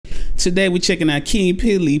Today we're checking out King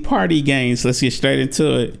Peele party games. Let's get straight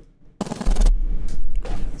into it.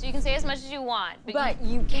 So you can say as much as you want, but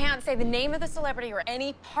you can't say the name of the celebrity or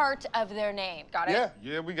any part of their name. Got it?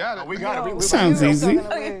 Yeah, we got it. We got it. Sounds easy.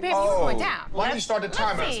 Okay, babe, you went down. Why don't you start the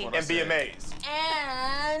timer see. and be amazed?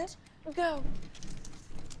 And go.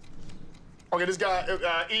 Okay, this guy,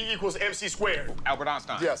 E equals MC squared. Albert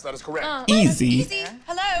Einstein. Yes, that is correct. Easy. Easy.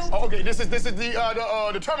 Hello. Oh, okay, this is the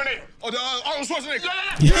Terminator. Oh, the Arnold Schwarzenegger.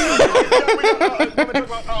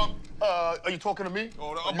 Are you talking to me? Oh,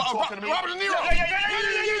 Are you talking to me? Robert De Niro.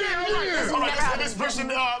 Yeah. All right, this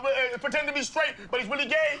person pretend to be straight, but he's really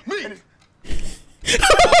gay. Me.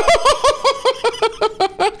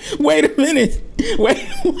 Wait a minute.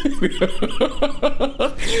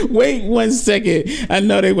 Wait 1 second. I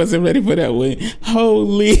know they wasn't ready for that one.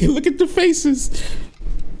 Holy, look at the faces.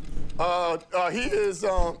 He is,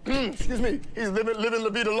 excuse me, he's living La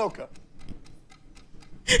Vida Loca.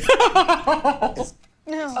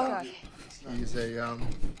 No. Oh, He's a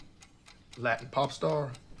Latin pop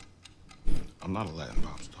star. I'm not a Latin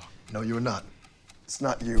pop star. No, you're not. It's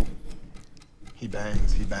not you. He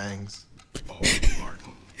bangs, he bangs. Oh,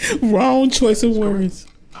 Martin. Wrong choice of words.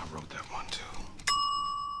 I wrote that one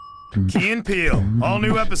too. Key and Peele, all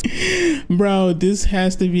new episode. Bro, this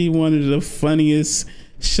has to be one of the funniest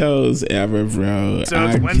shows ever, bro. So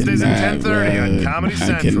it's Wednesdays at 10:30 on Comedy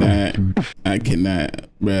Central. I cannot,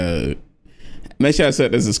 bro. Make sure y'all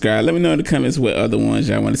subscribe. Let me know in the comments what other ones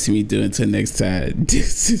y'all want to see me do. Until next time.